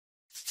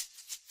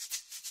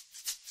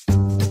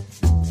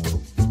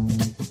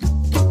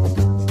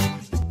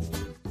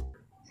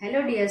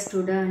Hello dear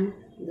student,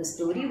 the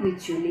story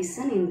which you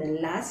listened in the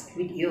last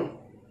video.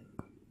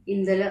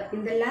 In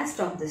the last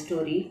of the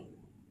story,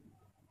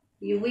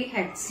 we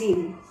had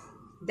seen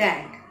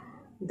that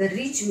the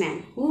rich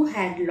man who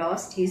had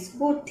lost his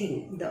both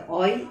things, the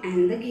oil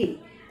and the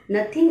ghee,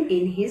 nothing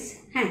in his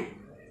hand.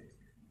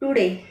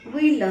 Today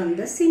we learn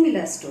the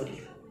similar story.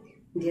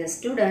 Dear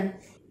student,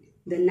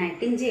 the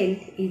nightingale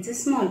is a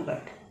small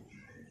bird.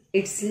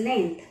 Its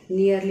length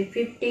nearly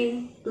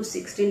 15 to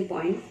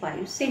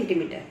 16.5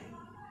 centimeter.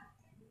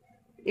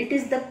 It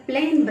is the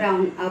plain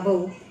brown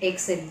above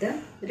except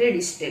the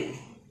reddish tail.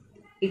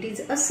 It is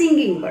a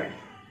singing bird.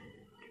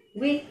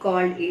 We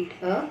called it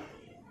a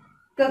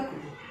cuckoo.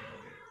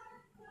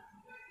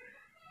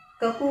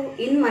 Cuckoo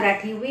in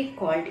Marathi we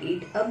called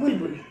it a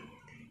bulbul.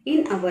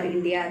 In our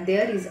India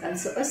there is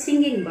also a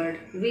singing bird.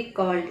 We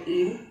called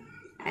it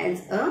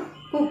as a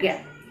कोकिळ.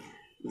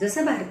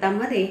 जसं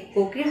भारतामध्ये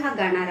कोकिळ हा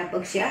गाणारा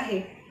पक्षी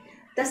आहे,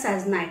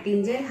 तसाच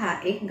Nightingale हा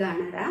एक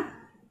गाणारा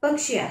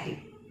पक्षी आहे.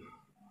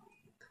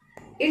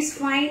 It's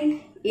found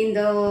in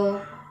the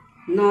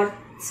North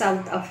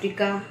South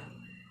Africa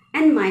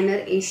and minor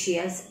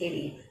Asia's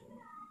area.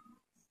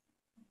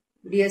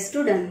 Dear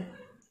student,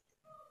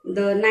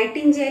 the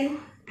nightingale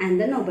and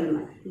the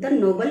nobleman. The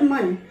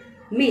nobleman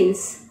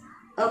means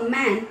a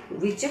man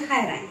with a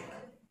high rank.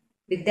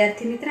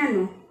 विद्यार्थी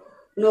मित्रांनो,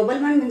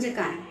 नोबलमन म्हणजे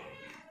काय?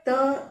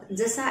 तर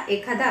जसा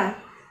एखादा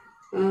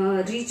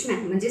रिच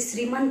मॅन म्हणजे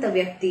श्रीमंत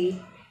व्यक्ती,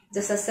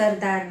 जसा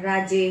सरदार,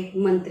 राजे,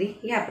 मंत्री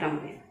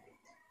याप्रमाणे.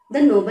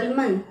 The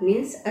nobleman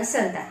means a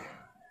sardar.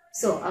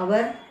 So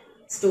our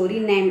story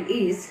name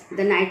is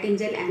The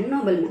Nightingale and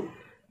Nobleman.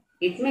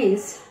 It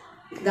means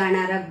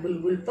गाणारा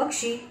बुलबुल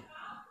पक्षी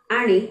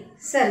आणि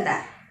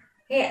सरदार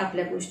हे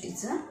आपल्या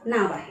गोष्टीचं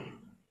नाव आहे.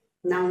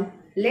 Now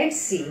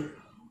let's see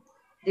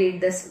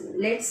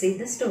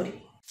the story.